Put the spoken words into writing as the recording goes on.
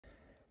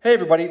Hey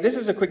everybody, this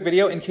is a quick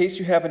video in case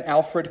you have an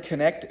Alfred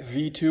Connect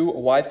V2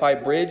 Wi-Fi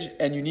bridge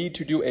and you need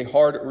to do a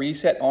hard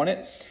reset on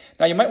it.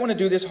 Now you might want to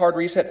do this hard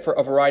reset for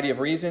a variety of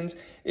reasons.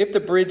 If the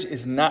bridge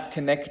is not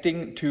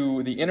connecting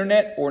to the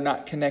internet or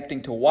not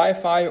connecting to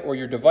Wi-Fi or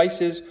your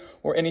devices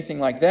or anything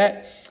like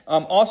that.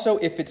 Also,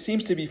 if it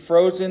seems to be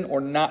frozen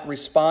or not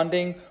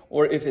responding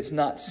or if it's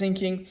not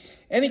syncing,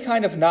 any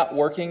kind of not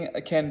working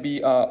can be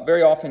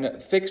very often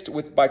fixed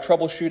by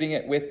troubleshooting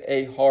it with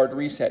a hard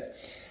reset.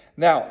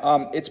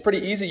 Now, it's pretty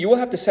easy. You will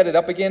have to set it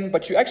up again,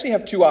 but you actually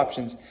have two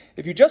options.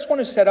 If you just want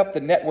to set up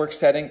the network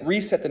setting,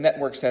 reset the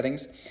network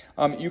settings,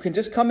 you can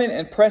just come in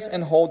and press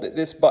and hold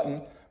this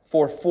button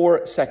for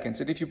 4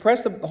 seconds. And if you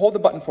press and hold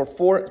this button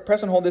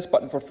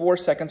for 4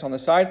 seconds on the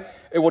side,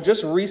 it will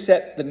just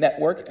reset the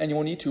network, and you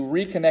will need to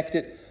reconnect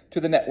it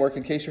to the network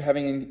in case you're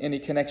having any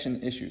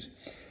connection issues.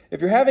 If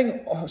you're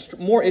having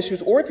more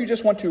issues, or if you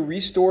just want to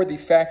restore the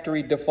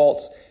factory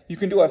defaults, you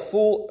can do a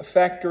full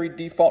factory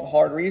default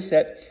hard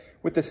reset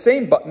with the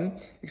same button,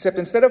 except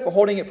instead of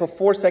holding it for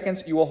 4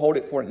 seconds, you will hold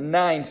it for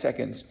 9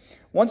 seconds.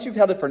 Once you've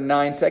held it for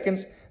 9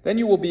 seconds, then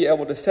you will be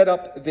able to set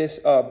up this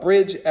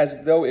bridge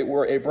as though it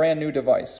were a brand new device.